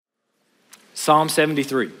Psalm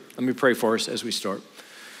 73. Let me pray for us as we start.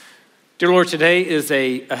 Dear Lord, today is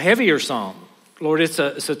a heavier psalm. Lord, it's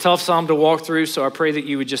a tough psalm to walk through, so I pray that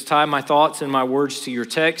you would just tie my thoughts and my words to your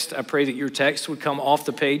text. I pray that your text would come off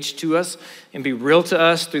the page to us and be real to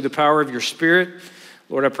us through the power of your Spirit.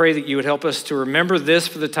 Lord, I pray that you would help us to remember this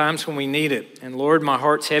for the times when we need it. And Lord, my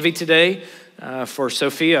heart's heavy today for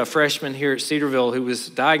Sophia, a freshman here at Cedarville who was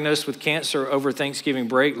diagnosed with cancer over Thanksgiving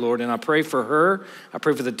break, Lord. And I pray for her. I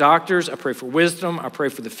pray for the doctors. I pray for wisdom. I pray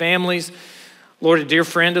for the families. Lord, a dear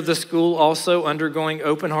friend of the school also undergoing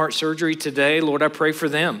open heart surgery today. Lord, I pray for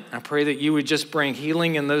them. I pray that you would just bring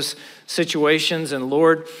healing in those situations. And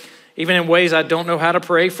Lord, even in ways I don't know how to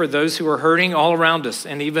pray for those who are hurting all around us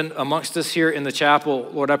and even amongst us here in the chapel,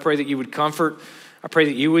 Lord, I pray that you would comfort. I pray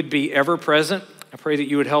that you would be ever present. I pray that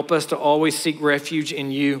you would help us to always seek refuge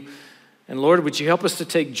in you. And Lord, would you help us to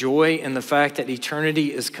take joy in the fact that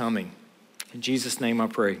eternity is coming? In Jesus' name I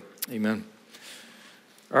pray, amen.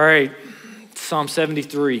 All right, Psalm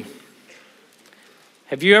 73.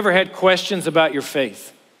 Have you ever had questions about your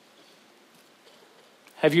faith?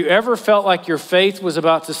 Have you ever felt like your faith was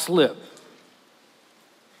about to slip?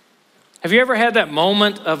 Have you ever had that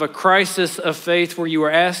moment of a crisis of faith where you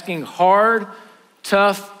were asking hard,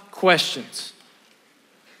 tough questions?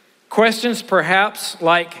 Questions perhaps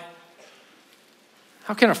like,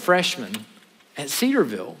 how can a freshman at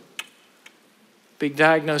Cedarville be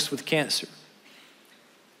diagnosed with cancer?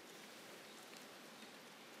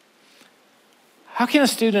 How can a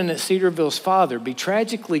student at Cedarville's father be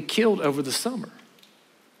tragically killed over the summer?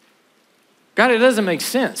 God, it doesn't make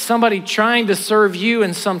sense. Somebody trying to serve you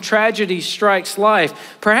and some tragedy strikes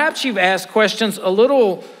life. Perhaps you've asked questions a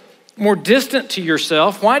little more distant to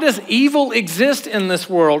yourself. Why does evil exist in this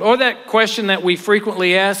world? Or that question that we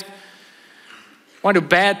frequently ask, why do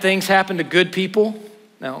bad things happen to good people?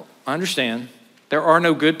 Now, I understand. There are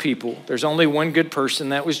no good people. There's only one good person.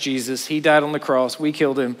 That was Jesus. He died on the cross. We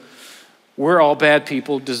killed him. We're all bad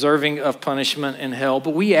people deserving of punishment in hell.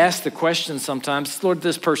 But we ask the question sometimes, Lord,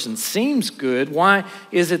 this person seems good. Why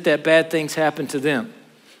is it that bad things happen to them?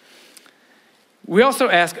 We also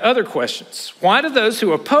ask other questions. Why do those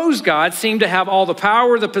who oppose God seem to have all the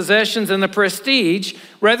power, the possessions, and the prestige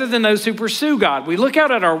rather than those who pursue God? We look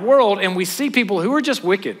out at our world and we see people who are just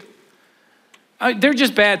wicked. They're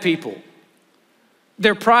just bad people.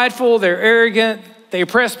 They're prideful, they're arrogant, they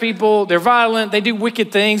oppress people, they're violent, they do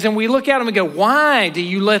wicked things, and we look at them and go, why do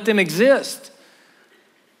you let them exist?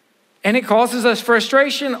 And it causes us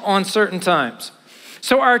frustration on certain times.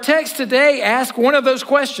 So our text today asks one of those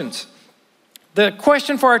questions. The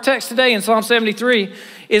question for our text today in Psalm 73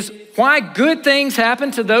 is why good things happen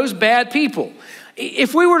to those bad people.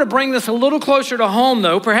 If we were to bring this a little closer to home,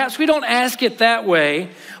 though, perhaps we don't ask it that way,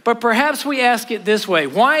 but perhaps we ask it this way.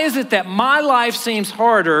 Why is it that my life seems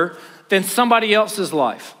harder than somebody else's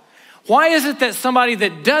life? Why is it that somebody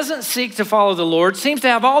that doesn't seek to follow the Lord seems to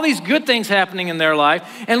have all these good things happening in their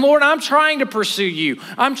life? And Lord, I'm trying to pursue you.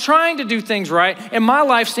 I'm trying to do things right, and my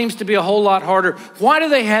life seems to be a whole lot harder. Why do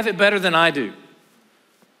they have it better than I do?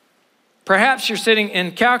 Perhaps you're sitting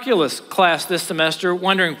in calculus class this semester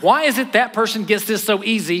wondering, why is it that person gets this so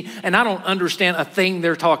easy and I don't understand a thing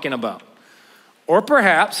they're talking about? Or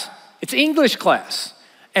perhaps it's English class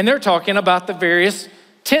and they're talking about the various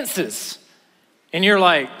tenses. And you're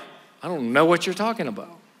like, I don't know what you're talking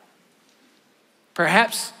about.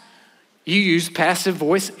 Perhaps you use passive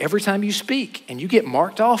voice every time you speak and you get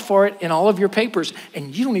marked off for it in all of your papers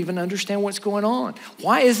and you don't even understand what's going on.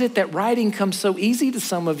 Why is it that writing comes so easy to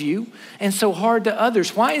some of you and so hard to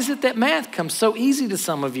others? Why is it that math comes so easy to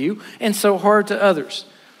some of you and so hard to others?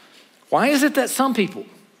 Why is it that some people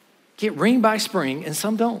get ring by spring and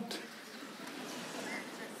some don't?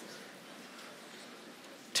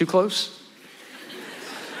 Too close?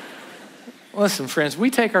 Listen, friends,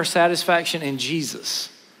 we take our satisfaction in Jesus,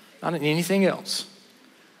 not in anything else.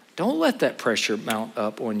 Don't let that pressure mount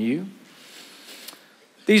up on you.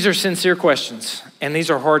 These are sincere questions, and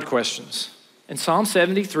these are hard questions. And Psalm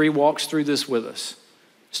 73 walks through this with us.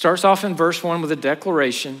 Starts off in verse 1 with a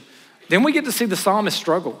declaration. Then we get to see the psalmist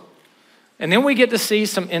struggle. And then we get to see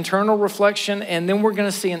some internal reflection, and then we're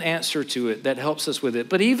going to see an answer to it that helps us with it.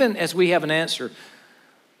 But even as we have an answer,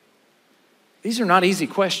 these are not easy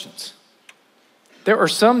questions. There are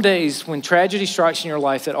some days when tragedy strikes in your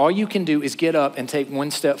life that all you can do is get up and take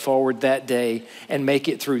one step forward that day and make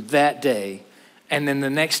it through that day. And then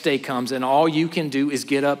the next day comes and all you can do is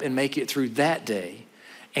get up and make it through that day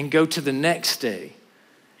and go to the next day.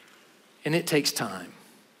 And it takes time.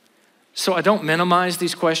 So I don't minimize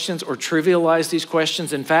these questions or trivialize these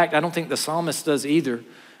questions. In fact, I don't think the psalmist does either.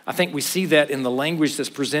 I think we see that in the language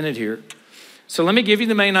that's presented here. So let me give you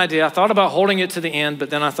the main idea. I thought about holding it to the end, but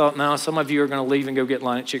then I thought, no, some of you are going to leave and go get in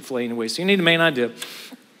line at Chick-fil-A anyway. So you need the main idea.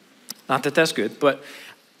 Not that that's good, but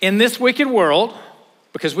in this wicked world,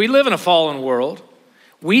 because we live in a fallen world,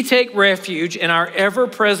 we take refuge in our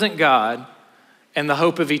ever-present God and the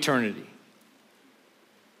hope of eternity.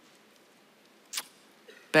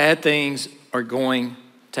 Bad things are going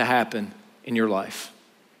to happen in your life.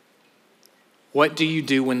 What do you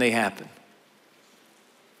do when they happen?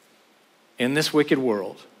 In this wicked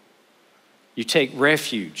world, you take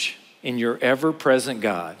refuge in your ever-present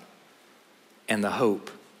God and the hope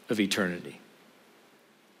of eternity.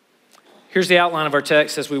 Here's the outline of our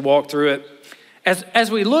text as we walk through it. As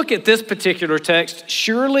we look at this particular text,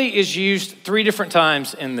 surely is used 3 different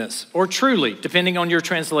times in this, or truly, depending on your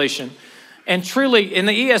translation. And truly, in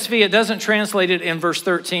the ESV, it doesn't translate it in verse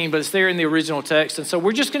 13, but it's there in the original text. And so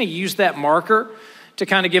we're just going to use that marker to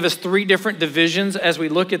kind of give us 3 different divisions as we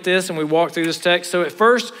look at this and we walk through this text. So at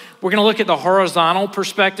first, we're going to look at the horizontal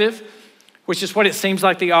perspective, which is what it seems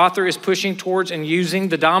like the author is pushing towards and using.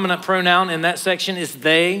 The dominant pronoun in that section is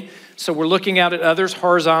they. So we're looking out at others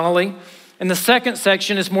horizontally. And the second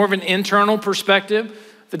section is more of an internal perspective.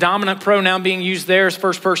 The dominant pronoun being used there is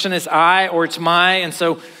first person, it's I or it's my. And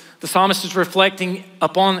so the psalmist is reflecting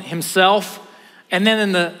upon himself. And then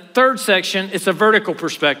in the third section, it's a vertical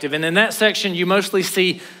perspective. And in that section, you mostly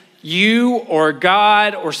see you or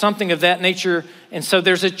God or something of that nature. And so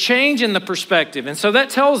there's a change in the perspective. And so that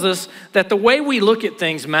tells us that the way we look at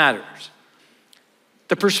things matters.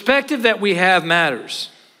 The perspective that we have matters.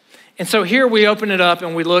 And so here we open it up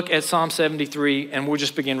and we look at Psalm 73, and we'll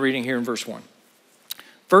just begin reading here in verse 1.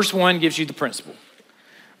 Verse 1 gives you the principle.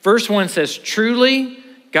 Verse 1 says, truly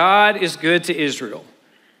God is good to Israel,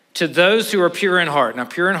 to those who are pure in heart. Now,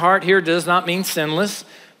 pure in heart here does not mean sinless.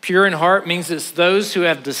 Pure in heart means it's those who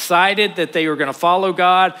have decided that they are going to follow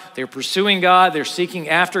God, they're pursuing God, they're seeking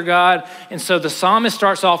after God. And so the psalmist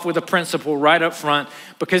starts off with a principle right up front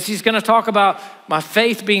because he's going to talk about my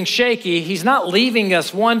faith being shaky. He's not leaving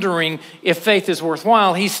us wondering if faith is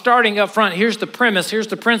worthwhile. He's starting up front. Here's the premise, here's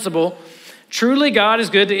the principle. Truly God is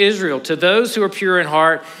good to Israel, to those who are pure in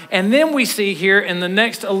heart. And then we see here in the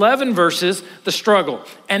next 11 verses, the struggle.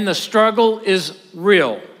 And the struggle is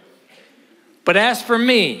real. But as for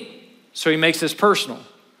me, so he makes this personal.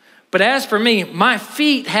 But as for me, my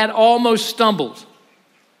feet had almost stumbled.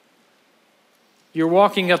 You're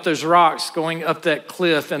walking up those rocks, going up that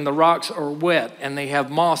cliff, and the rocks are wet, and they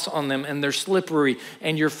have moss on them, and they're slippery,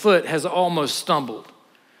 and your foot has almost stumbled.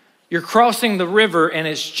 You're crossing the river, and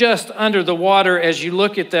it's just under the water as you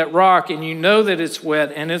look at that rock, and you know that it's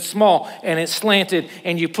wet, and it's small, and it's slanted,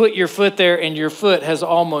 and you put your foot there, and your foot has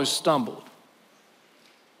almost stumbled.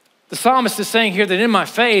 The psalmist is saying here that in my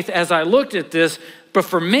faith, as I looked at this, but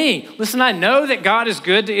for me, listen, I know that God is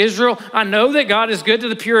good to Israel. I know that God is good to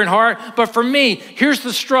the pure in heart. But for me, here's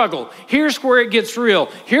the struggle. Here's where it gets real.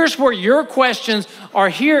 Here's where your questions are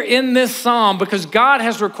here in this psalm because God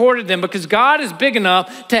has recorded them, because God is big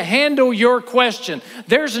enough to handle your question.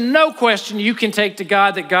 There's no question you can take to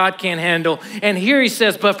God that God can't handle. And here he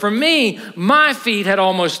says, but for me, my feet had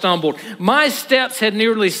almost stumbled. My steps had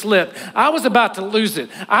nearly slipped. I was about to lose it.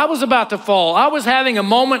 I was about to fall. I was having a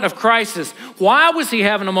moment of crisis. Why was he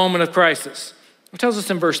having a moment of crisis? It tells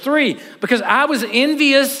us in verse 3, because I was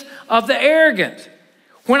envious of the arrogant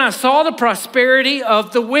when I saw the prosperity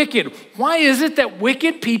of the wicked. Why is it that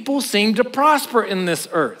wicked people seem to prosper in this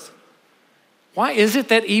earth? Why is it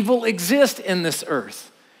that evil exists in this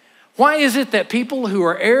earth? Why is it that people who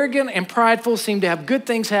are arrogant and prideful seem to have good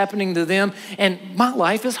things happening to them and my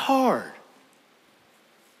life is hard?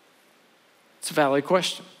 It's a valid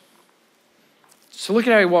question. So look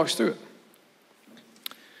at how he walks through it.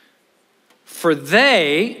 For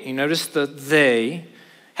they, you notice the they,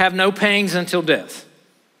 have no pangs until death.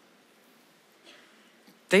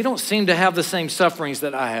 They don't seem to have the same sufferings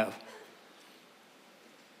that I have.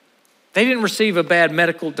 They didn't receive a bad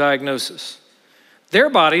medical diagnosis.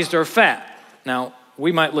 Their bodies are fat. Now,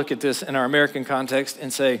 we might look at this in our American context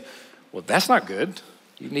and say, well, that's not good.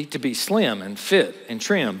 You need to be slim and fit and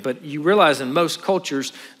trim. But you realize in most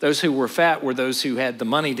cultures, those who were fat were those who had the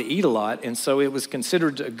money to eat a lot. And so it was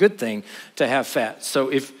considered a good thing to have fat.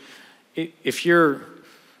 So if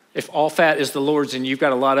all fat is the Lord's and you've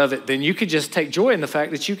got a lot of it, then you could just take joy in the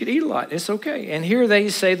fact that you could eat a lot. It's okay. And here they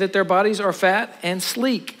say that their bodies are fat and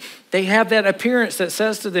sleek. They have that appearance that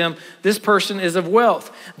says to them, this person is of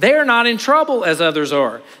wealth. They are not in trouble as others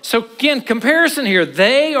are. So again, comparison here.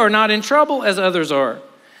 They are not in trouble as others are.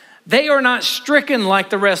 They are not stricken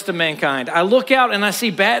like the rest of mankind. I look out and I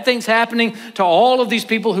see bad things happening to all of these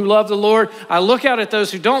people who love the Lord. I look out at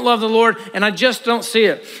those who don't love the Lord and I just don't see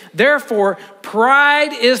it. Therefore,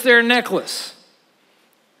 pride is their necklace.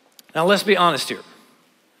 Now let's be honest here.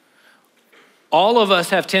 All of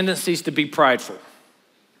us have tendencies to be prideful.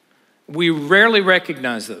 We rarely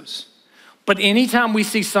recognize those. But anytime we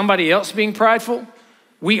see somebody else being prideful,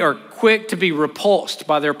 we are quick to be repulsed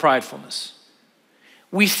by their pridefulness.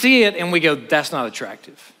 We see it and we go, that's not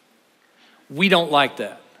attractive. We don't like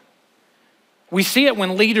that. We see it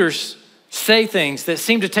when leaders say things that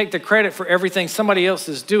seem to take the credit for everything somebody else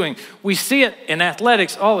is doing. We see it in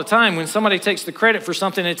athletics all the time. When somebody takes the credit for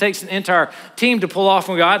something, it takes an entire team to pull off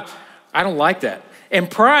and go, I don't like that.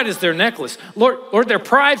 And pride is their necklace. Lord, they're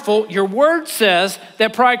prideful. Your word says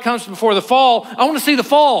that pride comes before the fall. I want to see the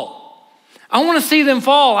fall. I want to see them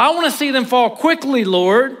fall. I want to see them fall quickly,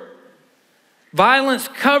 Lord. Violence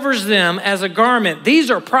covers them as a garment. These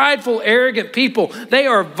are prideful, arrogant people. They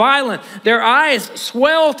are violent. Their eyes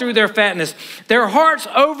swell through their fatness. Their hearts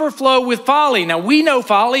overflow with folly. Now, we know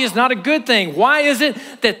folly is not a good thing. Why is it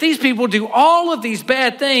that these people do all of these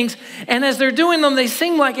bad things, and as they're doing them, they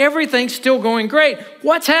seem like everything's still going great?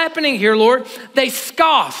 What's happening here, Lord? They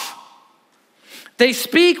scoff. They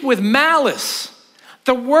speak with malice.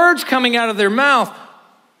 The words coming out of their mouth,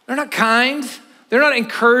 they're not kind. They're not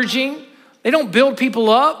encouraging. They don't build people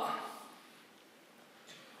up.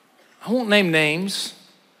 I won't name names,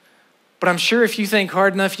 but I'm sure if you think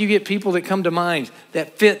hard enough, you get people that come to mind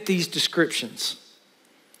that fit these descriptions.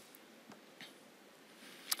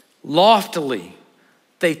 Loftily,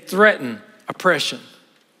 they threaten oppression.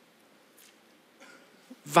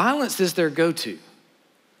 Violence is their go-to.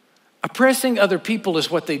 Oppressing other people is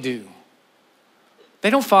what they do. They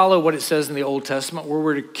don't follow what it says in the Old Testament where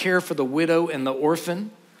we're to care for the widow and the orphan.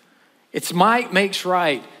 It's might makes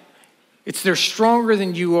right. It's they're stronger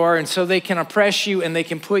than you are, and so they can oppress you and they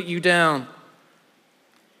can put you down.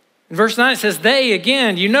 In verse 9 it says, they,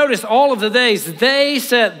 again, you notice all of the days, they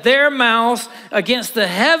set their mouths against the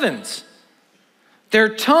heavens. Their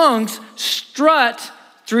tongues strut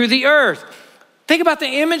through the earth. Think about the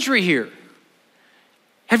imagery here.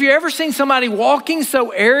 Have you ever seen somebody walking so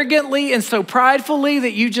arrogantly and so pridefully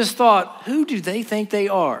that you just thought, who do they think they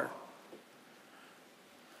are?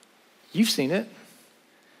 You've seen it.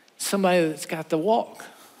 Somebody that's got the walk.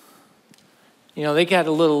 You know, they got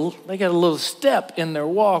a little step in their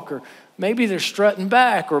walk, or maybe they're strutting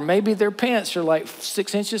back, or maybe their pants are like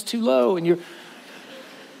 6 inches too low, and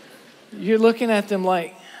you're looking at them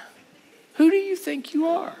like, who do you think you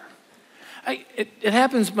are? It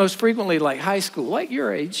happens most frequently like high school, like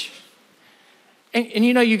your age. And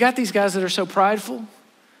you know, you got these guys that are so prideful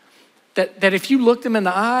that if you look them in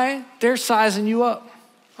the eye, they're sizing you up.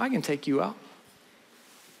 I can take you out.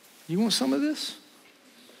 You want some of this?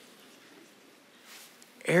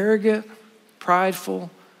 Arrogant, prideful,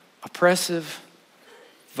 oppressive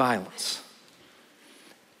violence.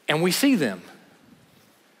 And we see them.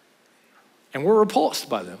 And we're repulsed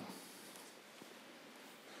by them.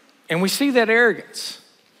 And we see that arrogance.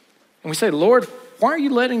 And we say, Lord, why are you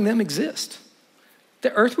letting them exist?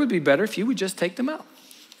 The earth would be better if you would just take them out.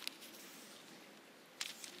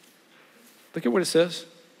 Look at what it says.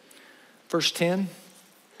 Verse 10,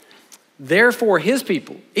 therefore his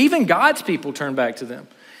people, even God's people, turn back to them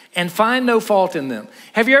and find no fault in them.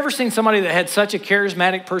 Have you ever seen somebody that had such a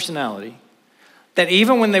charismatic personality that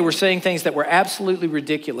even when they were saying things that were absolutely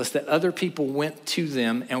ridiculous, that other people went to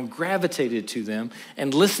them and gravitated to them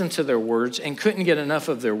and listened to their words and couldn't get enough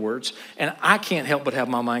of their words? And I can't help but have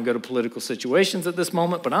my mind go to political situations at this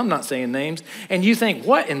moment, but I'm not saying names. And you think,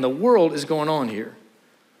 what in the world is going on here?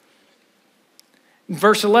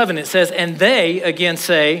 Verse 11, it says, and they again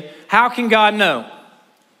say, how can God know?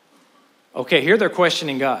 Okay, here they're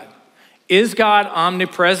questioning God. Is God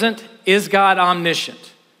omnipresent? Is God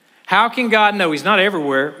omniscient? How can God know? He's not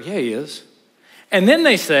everywhere. Yeah, he is. And then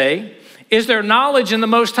they say, is there knowledge in the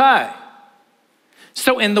Most High?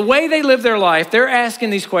 So in the way they live their life, they're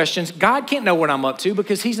asking these questions. God can't know what I'm up to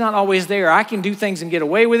because he's not always there. I can do things and get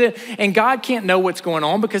away with it. And God can't know what's going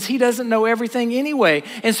on because he doesn't know everything anyway.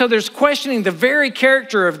 And so there's questioning the very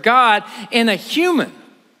character of God in a human,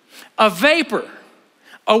 a vapor,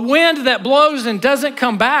 a wind that blows and doesn't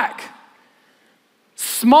come back.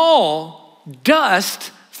 Small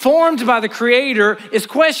dust formed by the Creator is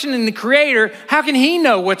questioning the Creator. How can he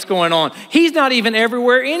know what's going on? He's not even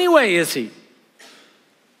everywhere anyway, is he?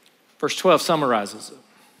 Verse 12 summarizes it.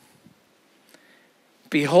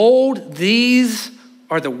 Behold, these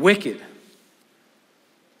are the wicked.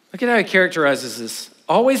 Look at how he characterizes this.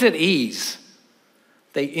 Always at ease,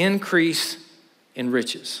 they increase in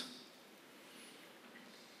riches.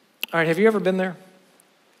 All right, have you ever been there?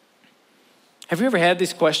 Have you ever had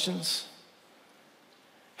these questions?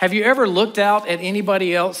 Have you ever looked out at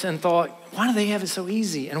anybody else and thought, why do they have it so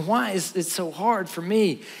easy? And why is it so hard for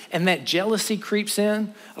me? And that jealousy creeps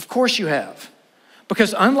in? Of course you have.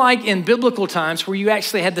 Because unlike in biblical times where you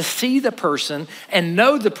actually had to see the person and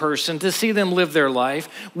know the person to see them live their life,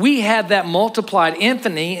 we had that multiplied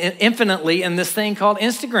infinitely in this thing called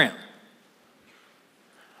Instagram.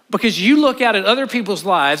 Because you look out at other people's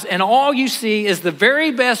lives and all you see is the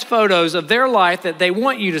very best photos of their life that they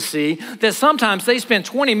want you to see, that sometimes they spend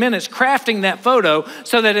 20 minutes crafting that photo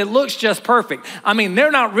so that it looks just perfect. I mean,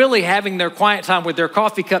 they're not really having their quiet time with their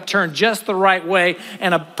coffee cup turned just the right way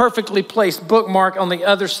and a perfectly placed bookmark on the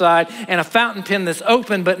other side and a fountain pen that's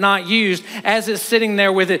open but not used as it's sitting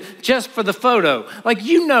there with it just for the photo. Like,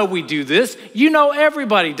 you know we do this. You know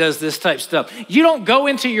everybody does this type stuff. You don't go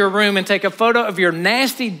into your room and take a photo of your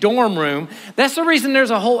nasty dorm room. That's the reason there's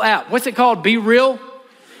a whole app. What's it called? Be Real?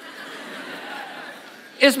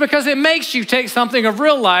 It's because it makes you take something of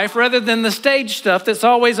real life rather than the stage stuff that's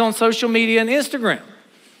always on social media and Instagram.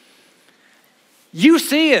 You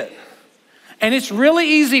see it. And it's really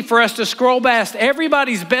easy for us to scroll past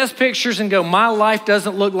everybody's best pictures and go, my life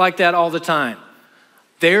doesn't look like that all the time.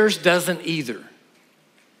 Theirs doesn't either.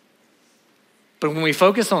 But when we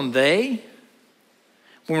focus on they,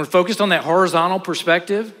 when we're focused on that horizontal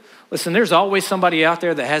perspective, listen, there's always somebody out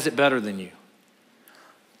there that has it better than you.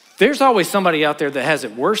 There's always somebody out there that has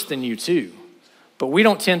it worse than you too. But we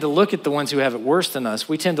don't tend to look at the ones who have it worse than us.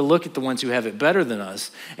 We tend to look at the ones who have it better than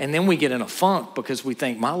us. And then we get in a funk because we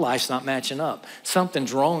think, my life's not matching up.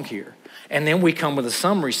 Something's wrong here. And then we come with a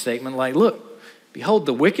summary statement like, look, behold,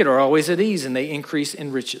 the wicked are always at ease and they increase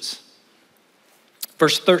in riches.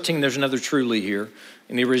 Verse 13, there's another truly here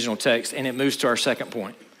in the original text, and it moves to our second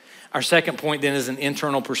point. Our second point then is an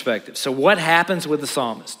internal perspective. So what happens with the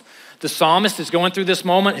psalmist? The psalmist is going through this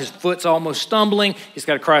moment. His foot's almost stumbling. He's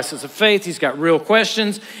got a crisis of faith. He's got real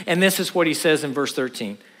questions. And this is what he says in verse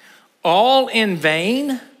 13. All in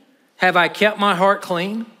vain have I kept my heart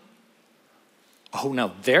clean. Oh,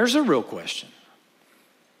 now there's a real question.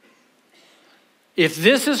 If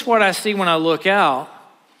this is what I see when I look out,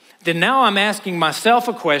 then now I'm asking myself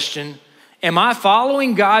a question. Am I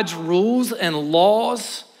following God's rules and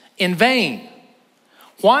laws in vain?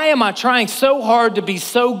 Why am I trying so hard to be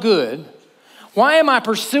so good? Why am I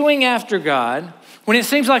pursuing after God when it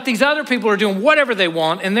seems like these other people are doing whatever they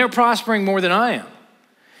want and they're prospering more than I am?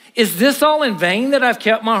 Is this all in vain that I've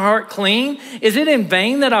kept my heart clean? Is it in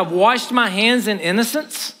vain that I've washed my hands in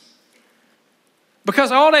innocence?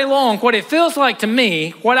 Because all day long, what it feels like to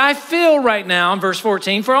me, what I feel right now in verse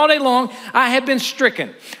 14, for all day long, I have been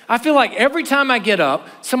stricken. I feel like every time I get up,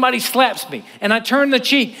 somebody slaps me and I turn the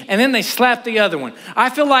cheek and then they slap the other one.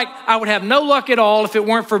 I feel like I would have no luck at all if it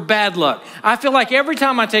weren't for bad luck. I feel like every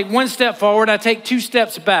time I take one step forward, I take two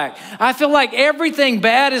steps back. I feel like everything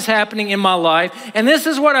bad is happening in my life. And this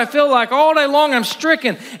is what I feel like all day long. I'm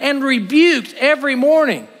stricken and rebuked every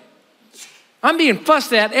morning. I'm being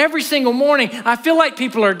fussed at every single morning. I feel like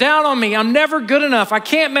people are down on me. I'm never good enough. I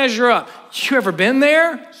can't measure up. You ever been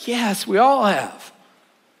there? Yes, we all have.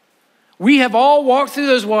 We have all walked through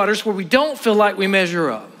those waters where we don't feel like we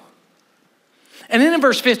measure up. And then in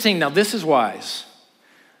verse 15, now this is wise.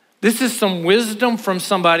 This is some wisdom from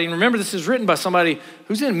somebody. And remember, this is written by somebody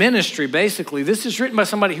who's in ministry, basically. This is written by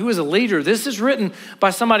somebody who is a leader. This is written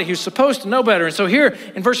by somebody who's supposed to know better. And so here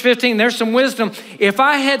in verse 15, there's some wisdom. If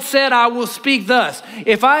I had said, I will speak thus.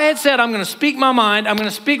 If I had said, I'm going to speak my mind. I'm going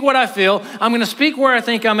to speak what I feel. I'm going to speak where I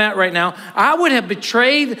think I'm at right now. I would have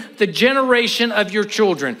betrayed the generation of your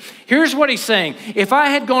children. Here's what he's saying. If I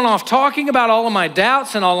had gone off talking about all of my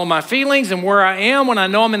doubts and all of my feelings and where I am when I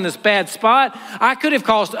know I'm in this bad spot, I could have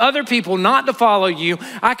caused other people not to follow you.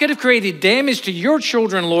 I could have created damage to your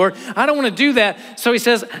children, Lord. I don't want to do that. So he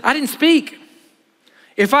says, I didn't speak.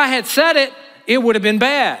 If I had said it, it would have been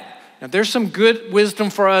bad. Now there's some good wisdom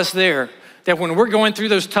for us there, that when we're going through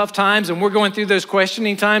those tough times and we're going through those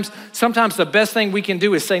questioning times, sometimes the best thing we can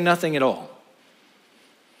do is say nothing at all.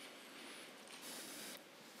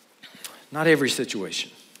 Not every situation.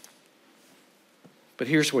 But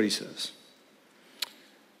here's what he says.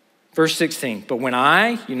 Verse 16, but when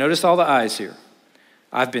you notice all the I's here.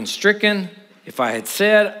 I've been stricken. If I had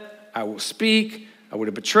said, I will speak, I would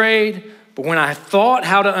have betrayed. But when I thought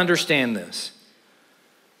how to understand this,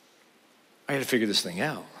 I had to figure this thing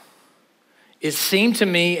out. It seemed to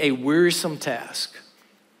me a wearisome task.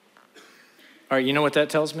 All right, you know what that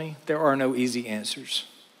tells me? There are no easy answers.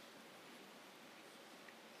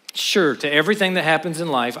 Sure, to everything that happens in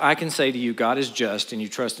life, I can say to you, God is just, and you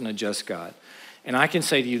trust in a just God. And I can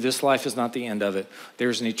say to you, this life is not the end of it.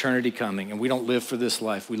 There's an eternity coming, and we don't live for this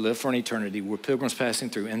life. We live for an eternity. We're pilgrims passing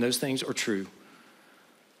through, and those things are true.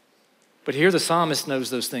 But here the psalmist knows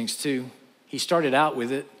those things too. He started out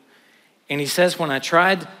with it, and he says, when I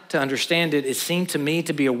tried to understand it, it seemed to me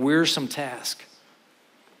to be a wearisome task.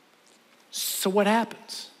 So what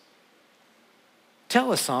happens?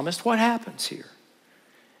 Tell us, psalmist, what happens here?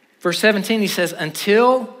 Verse 17, he says,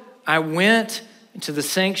 until I went into the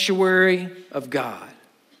sanctuary of God,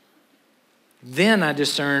 then I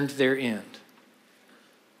discerned their end.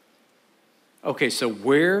 Okay, so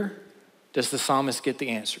where does the psalmist get the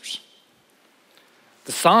answers?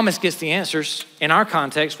 The psalmist gets the answers, in our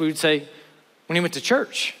context, we would say, when he went to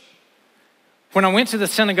church. When I went to the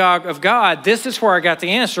synagogue of God, this is where I got the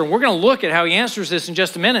answer. And we're going to look at how he answers this in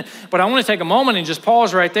just a minute. But I want to take a moment and just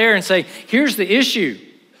pause right there and say, here's the issue.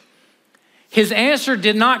 His answer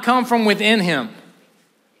did not come from within him.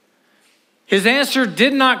 His answer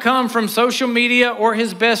did not come from social media or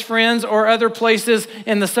his best friends or other places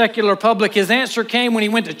in the secular public. His answer came when he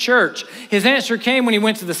went to church. His answer came when he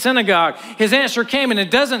went to the synagogue. His answer came, and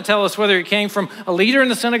it doesn't tell us whether it came from a leader in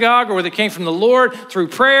the synagogue or whether it came from the Lord through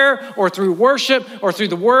prayer or through worship or through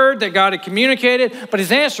the word that God had communicated. But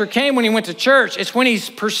his answer came when he went to church. It's when he's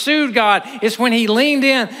pursued God. It's when he leaned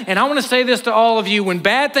in. And I want to say this to all of you. When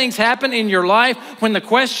bad things happen in your life, when the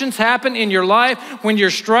questions happen in your life, when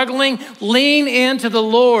you're struggling, lean into the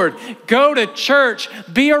Lord. Go to church.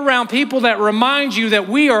 Be around people that remind you that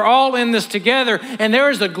we are all in this together and there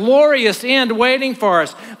is a glorious end waiting for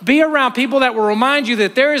us. Be around people that will remind you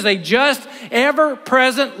that there is a just,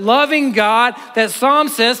 ever-present, loving God that Psalm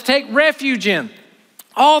says take refuge in.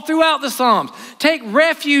 All throughout the Psalms, take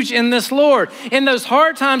refuge in this Lord. In those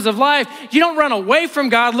hard times of life, you don't run away from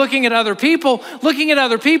God looking at other people. Looking at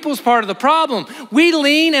other people is part of the problem. We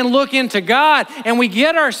lean and look into God, and we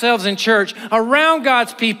get ourselves in church around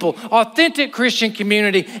God's people, authentic Christian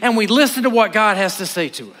community, and we listen to what God has to say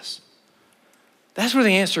to us. That's where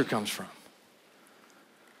the answer comes from.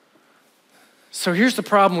 So here's the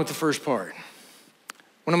problem with the first part.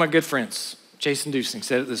 One of my good friends, Jason Dusing,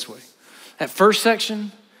 said it this way. That first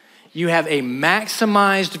section, you have a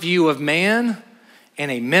maximized view of man and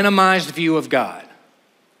a minimized view of God.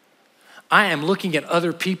 I am looking at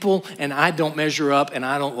other people and I don't measure up and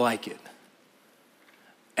I don't like it.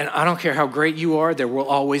 And I don't care how great you are, there will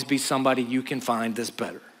always be somebody you can find that's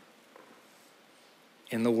better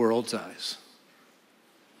in the world's eyes.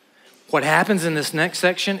 What happens in this next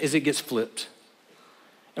section is it gets flipped.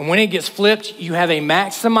 And when it gets flipped, you have a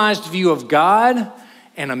maximized view of God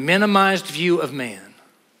and a minimized view of man.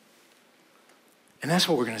 And that's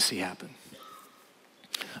what we're going to see happen.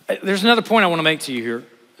 There's another point I want to make to you here.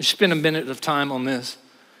 Let's spend a minute of time on this.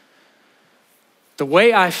 The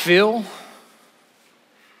way I feel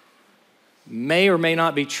may or may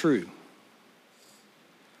not be true.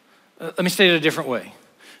 Let me state it a different way.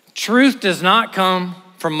 Truth does not come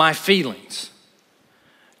from my feelings.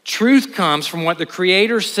 Truth comes from what the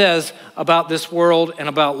Creator says about this world and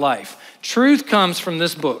about life. Truth comes from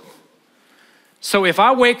this book. So if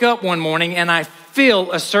I wake up one morning and I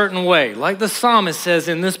feel a certain way, like the psalmist says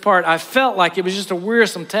in this part, I felt like it was just a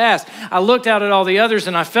wearisome task. I looked out at all the others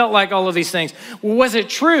and I felt like all of these things. Well, was it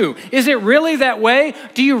true? Is it really that way?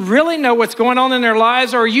 Do you really know what's going on in their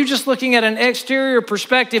lives? Or are you just looking at an exterior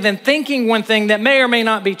perspective and thinking one thing that may or may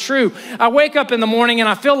not be true? I wake up in the morning and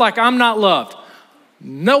I feel like I'm not loved.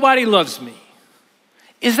 Nobody loves me.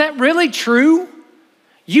 Is that really true?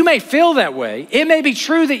 You may feel that way. It may be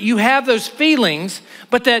true that you have those feelings,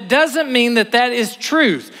 but that doesn't mean that that is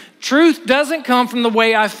truth. Truth doesn't come from the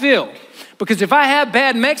way I feel. Because if I have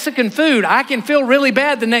bad Mexican food, I can feel really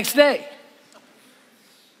bad the next day.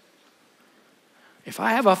 If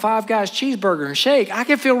I have a Five Guys cheeseburger and shake, I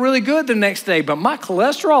can feel really good the next day, but my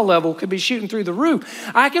cholesterol level could be shooting through the roof.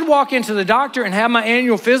 I could walk into the doctor and have my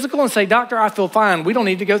annual physical and say, doctor, I feel fine. We don't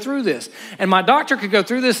need to go through this. And my doctor could go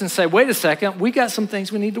through this and say, wait a second, we got some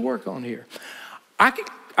things we need to work on here. I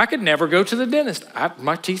could never go to the dentist.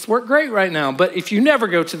 My teeth work great right now, but if you never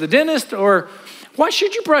go to the dentist, or why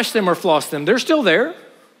should you brush them or floss them? They're still there.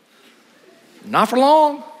 Not for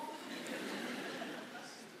long.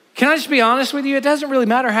 Can I just be honest with you? It doesn't really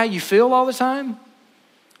matter how you feel all the time,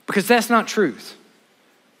 because that's not truth.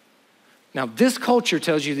 Now, this culture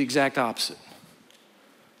tells you the exact opposite.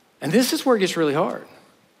 And this is where it gets really hard.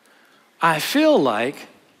 I feel like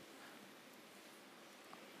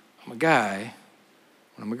I'm a guy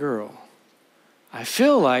when I'm a girl. I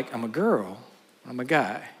feel like I'm a girl when I'm a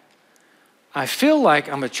guy. I feel like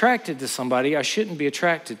I'm attracted to somebody I shouldn't be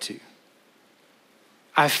attracted to.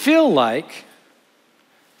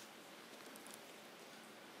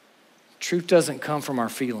 Truth doesn't come from our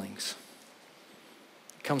feelings.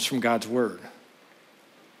 It comes from God's word.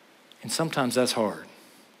 And sometimes that's hard.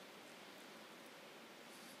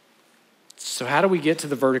 So how do we get to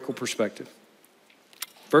the vertical perspective?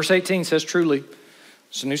 Verse 18 says, truly.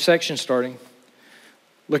 It's a new section starting.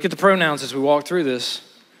 Look at the pronouns as we walk through this.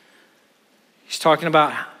 He's talking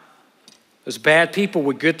about those bad people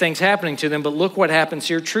with good things happening to them, but look what happens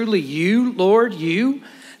here. Truly, you, Lord, you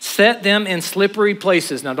set them in slippery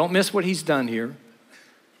places. Now, don't miss what he's done here.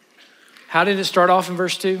 How did it start off in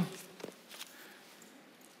verse 2?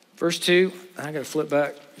 Verse 2, I got to flip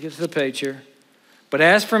back, get to the page here. But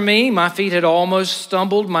as for me, my feet had almost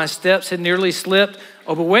stumbled, my steps had nearly slipped.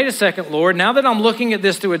 Oh, but wait a second, Lord. Now that I'm looking at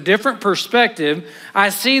this through a different perspective, I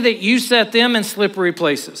see that you set them in slippery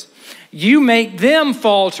places. You make them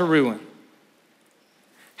fall to ruin.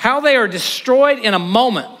 How they are destroyed in a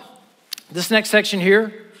moment. This next section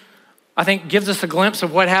here, I think, gives us a glimpse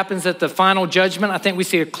of what happens at the final judgment. I think we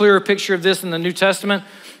see a clearer picture of this in the New Testament.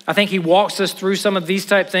 I think he walks us through some of these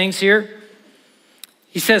type things here.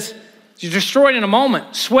 He says, you're destroyed in a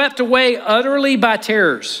moment, swept away utterly by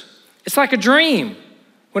terrors. It's like a dream.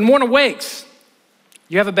 When one awakes,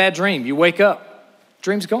 you have a bad dream. You wake up,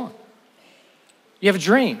 dream's gone. You have a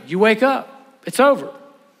dream, you wake up, it's over,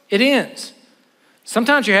 it ends.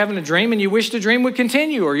 Sometimes you're having a dream and you wish the dream would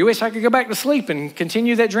continue, or you wish I could go back to sleep and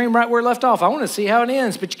continue that dream right where it left off. I want to see how it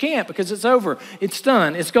ends, but you can't because it's over, it's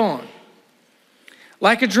done, it's gone.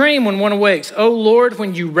 Like a dream when one awakes. Oh Lord,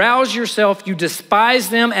 when you rouse yourself, you despise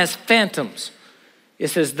them as phantoms.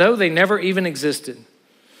 It's as though they never even existed.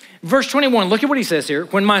 Verse 21, look at what he says here.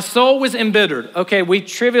 When my soul was embittered. Okay, we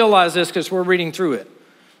trivialize this because we're reading through it.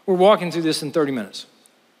 We're walking through this in 30 minutes.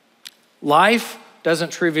 Life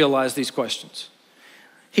doesn't trivialize these questions.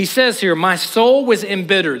 He says here, my soul was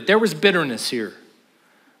embittered. There was bitterness here.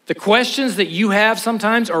 The questions that you have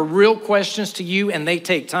sometimes are real questions to you, and they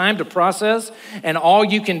take time to process. And all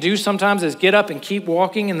you can do sometimes is get up and keep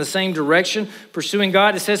walking in the same direction, pursuing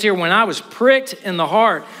God. It says here, when I was pricked in the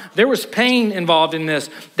heart, there was pain involved in this.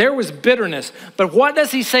 There was bitterness. But what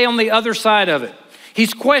does he say on the other side of it?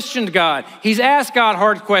 He's questioned God. He's asked God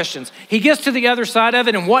hard questions. He gets to the other side of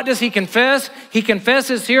it, and what does he confess? He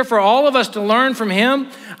confesses here for all of us to learn from him.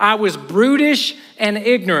 I was brutish and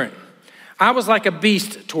ignorant. I was like a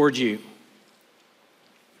beast toward you.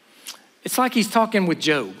 It's like he's talking with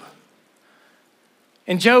Job.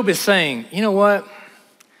 And Job is saying, you know what?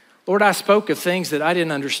 Lord, I spoke of things that I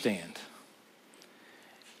didn't understand.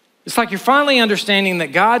 It's like you're finally understanding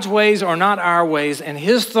that God's ways are not our ways and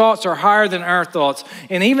his thoughts are higher than our thoughts.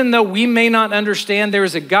 And even though we may not understand, there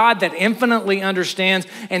is a God that infinitely understands.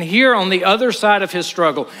 And here on the other side of his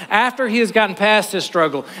struggle, after he has gotten past his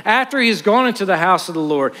struggle, after he has gone into the house of the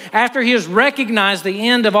Lord, after he has recognized the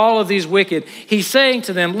end of all of these wicked, he's saying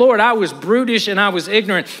to them, Lord, I was brutish and I was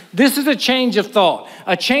ignorant. This is a change of thought.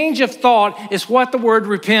 A change of thought is what the word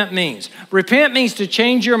repent means. Repent means to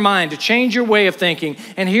change your mind, to change your way of thinking.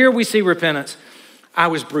 And here we see repentance. I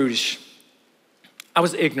was brutish. I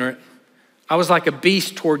was ignorant. I was like a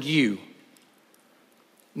beast toward you.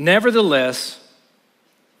 Nevertheless,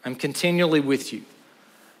 I'm continually with you.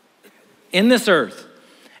 In this earth,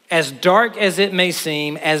 as dark as it may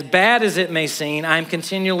seem, as bad as it may seem, I'm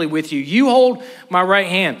continually with you. You hold my right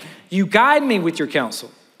hand. You guide me with your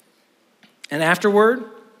counsel. And afterward,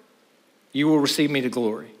 you will receive me to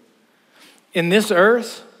glory. In this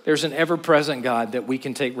earth, there's an ever-present God that we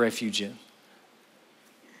can take refuge in.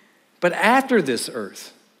 But after this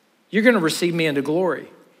earth, you're going to receive me into glory.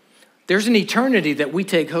 There's an eternity that we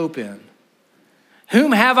take hope in.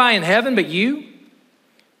 Whom have I in heaven but you?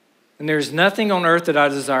 And there's nothing on earth that I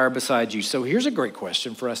desire beside you. So here's a great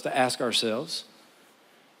question for us to ask ourselves.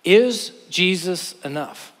 Is Jesus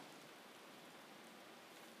enough?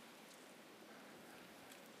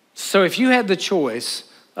 So if you had the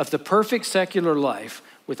choice of the perfect secular life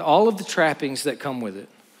with all of the trappings that come with it,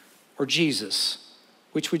 or Jesus,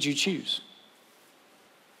 which would you choose?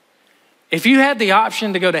 If you had the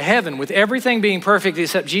option to go to heaven with everything being perfect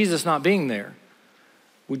except Jesus not being there,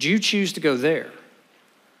 would you choose to go there?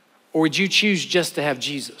 Or would you choose just to have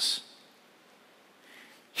Jesus?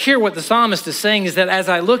 Here, what the psalmist is saying is that as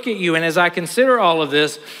I look at you and as I consider all of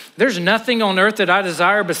this, there's nothing on earth that I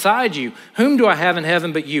desire beside you. Whom do I have in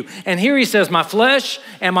heaven but you? And here he says, my flesh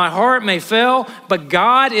and my heart may fail, but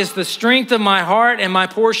God is the strength of my heart and my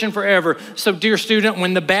portion forever. So dear student,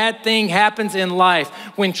 when the bad thing happens in life,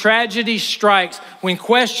 when tragedy strikes, when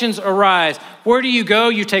questions arise, where do you go?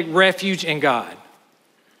 You take refuge in God.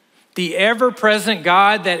 The ever-present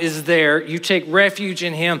God that is there, you take refuge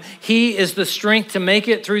in him. He is the strength to make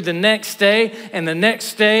it through the next day and the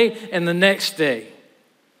next day and the next day.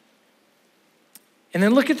 And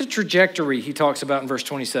then look at the trajectory he talks about in verse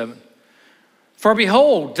 27. For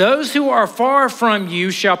behold, those who are far from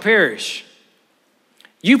you shall perish.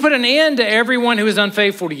 You put an end to everyone who is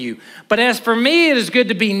unfaithful to you. But as for me, it is good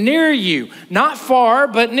to be near you, not far,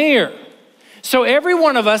 but near. So every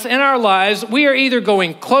one of us in our lives, we are either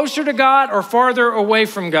going closer to God or farther away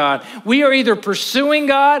from God. We are either pursuing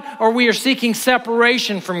God or we are seeking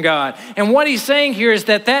separation from God. And what he's saying here is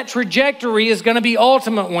that trajectory is going to be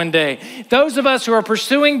ultimate one day. Those of us who are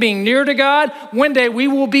pursuing being near to God, one day we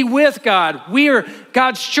will be with God. We are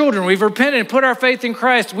God's children. We've repented and put our faith in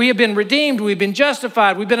Christ. We have been redeemed. We've been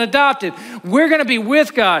justified. We've been adopted. We're going to be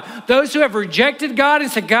with God. Those who have rejected God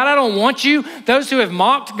and said, God, I don't want you. Those who have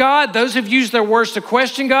mocked God, those who have used their words to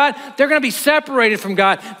question God, they're going to be separated from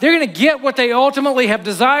God. They're going to get what they ultimately have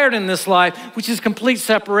desired in this life, which is complete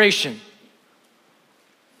separation.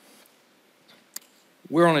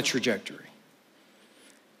 We're on a trajectory.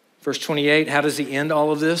 Verse 28, how does he end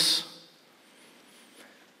all of this?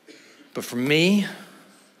 But for me,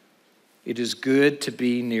 it is good to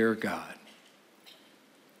be near God.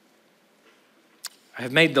 I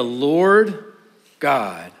have made the Lord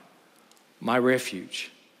God my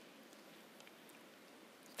refuge,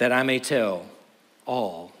 that I may tell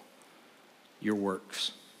all your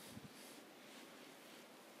works.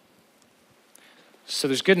 So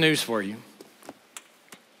there's good news for you.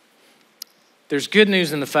 There's good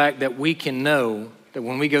news in the fact that we can know that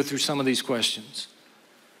when we go through some of these questions,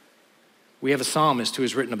 we have a psalmist who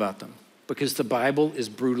has written about them, because the Bible is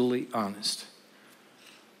brutally honest.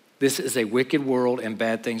 This is a wicked world and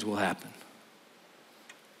bad things will happen.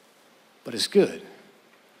 But it's good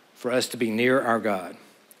for us to be near our God.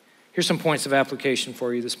 Here's some points of application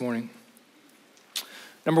for you this morning.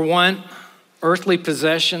 Number one, earthly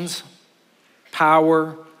possessions,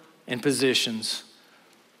 power, and positions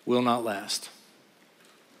will not last.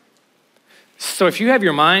 So if you have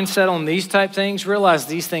your mind set on these type things, realize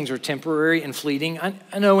these things are temporary and fleeting.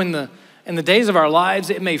 I know in the days of our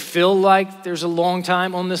lives, it may feel like there's a long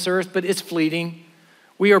time on this earth, but it's fleeting.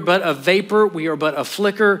 We are but a vapor. We are but a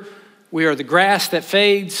flicker. We are the grass that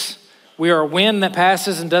fades. We are a wind that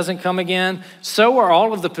passes and doesn't come again. So are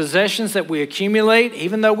all of the possessions that we accumulate.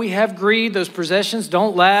 Even though we have greed, those possessions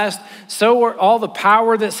don't last. So are all the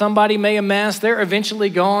power that somebody may amass. They're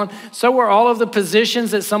eventually gone. So are all of the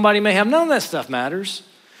positions that somebody may have. None of that stuff matters.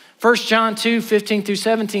 1 John 2, 15 through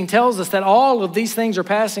 17 tells us that all of these things are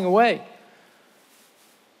passing away.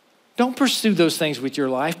 Don't pursue those things with your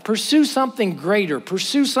life. Pursue something greater.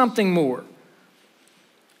 Pursue something more.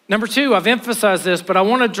 Number two, I've emphasized this, but I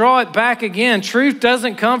want to draw it back again. Truth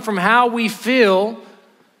doesn't come from how we feel.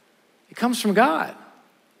 It comes from God.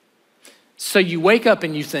 So you wake up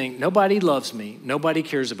and you think, nobody loves me. Nobody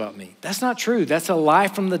cares about me. That's not true. That's a lie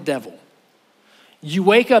from the devil. You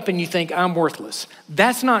wake up and you think, I'm worthless.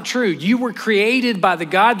 That's not true. You were created by the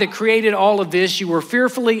God that created all of this. You were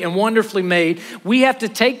fearfully and wonderfully made. We have to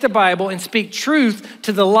take the Bible and speak truth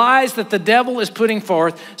to the lies that the devil is putting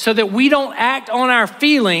forth so that we don't act on our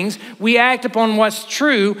feelings. We act upon what's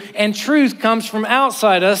true, and truth comes from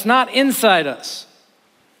outside us, not inside us.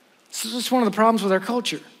 This is just one of the problems with our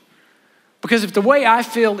culture. Because if the way I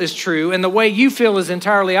feel is true and the way you feel is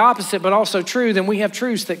entirely opposite but also true, then we have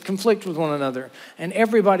truths that conflict with one another. And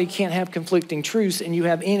everybody can't have conflicting truths, and you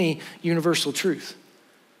have any universal truth.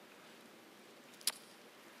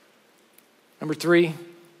 Number three,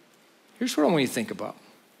 here's what I want you to think about.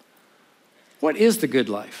 What is the good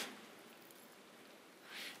life?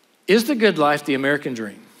 Is the good life the American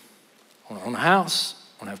dream? I want to own a house,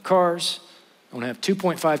 I want to have cars, I want to have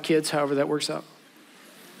 2.5 kids, however that works out.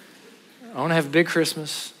 I want to have a big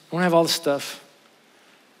Christmas. I want to have all this stuff.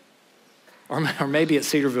 Or maybe at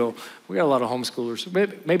Cedarville, we got a lot of homeschoolers.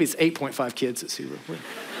 Maybe it's 8.5 kids at Cedarville.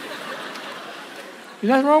 There's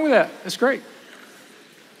nothing wrong with that. That's great.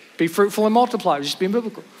 Be fruitful and multiply, just being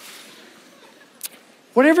biblical.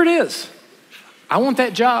 Whatever it is, I want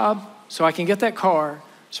that job so I can get that car,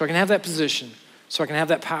 so I can have that position, so I can have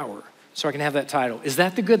that power, so I can have that title. Is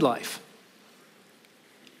that the good life?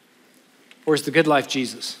 Or is the good life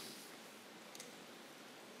Jesus?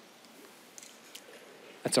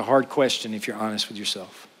 That's a hard question if you're honest with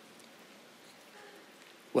yourself.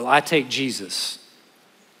 Will I take Jesus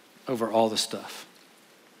over all the stuff?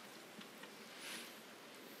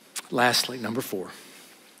 Lastly, number four,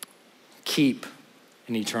 keep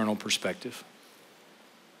an eternal perspective.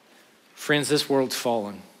 Friends, this world's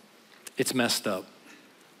fallen. It's messed up.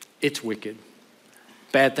 It's wicked.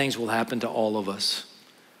 Bad things will happen to all of us.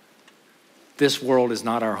 This world is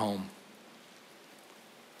not our home.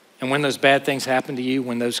 And when those bad things happen to you,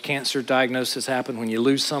 when those cancer diagnoses happen, when you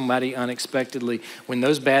lose somebody unexpectedly, when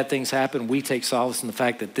those bad things happen, we take solace in the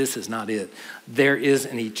fact that this is not it. There is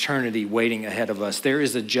an eternity waiting ahead of us. There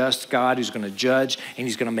is a just God who's going to judge, and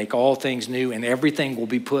he's going to make all things new, and everything will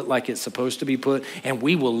be put like it's supposed to be put, and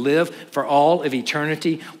we will live for all of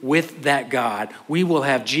eternity with that God. We will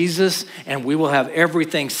have Jesus, and we will have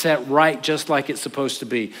everything set right just like it's supposed to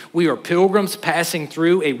be. We are pilgrims passing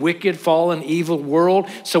through a wicked, fallen, evil world,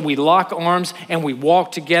 so we lock arms and we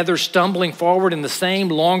walk together, stumbling forward in the same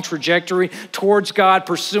long trajectory towards God,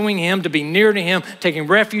 pursuing him, to be near to him, taking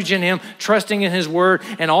refuge in him, trusting in his word,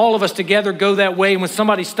 and all of us together go that way. And when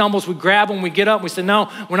somebody stumbles, we grab them, we get up, we say,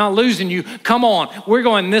 no, we're not losing you. Come on, we're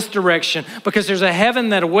going this direction, because there's a heaven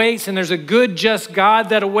that awaits, and there's a good, just God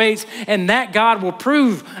that awaits, and that God will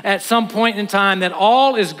prove at some point in time that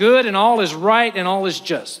all is good and all is right and all is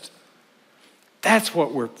just. That's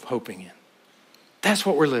what we're hoping in. That's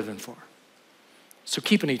what we're living for. So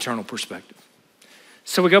keep an eternal perspective.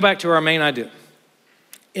 So we go back to our main idea.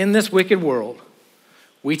 In this wicked world,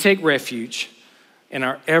 we take refuge in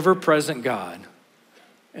our ever-present God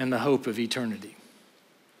and the hope of eternity.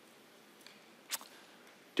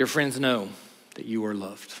 Dear friends, know that you are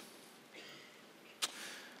loved.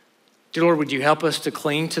 Dear Lord, would you help us to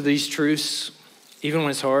cling to these truths even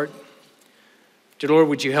when it's hard? Dear Lord,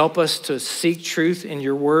 would you help us to seek truth in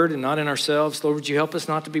your word and not in ourselves? Lord, would you help us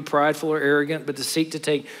not to be prideful or arrogant, but to seek to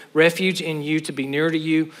take refuge in you, to be near to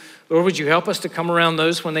you? Lord, would you help us to come around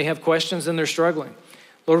those when they have questions and they're struggling?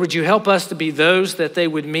 Lord, would you help us to be those that they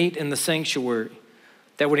would meet in the sanctuary,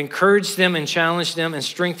 that would encourage them and challenge them and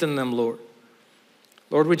strengthen them, Lord?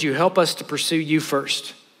 Lord, would you help us to pursue you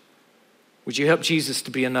first? Would you help Jesus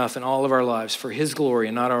to be enough in all of our lives for his glory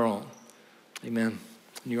and not our own? Amen.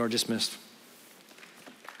 You are dismissed.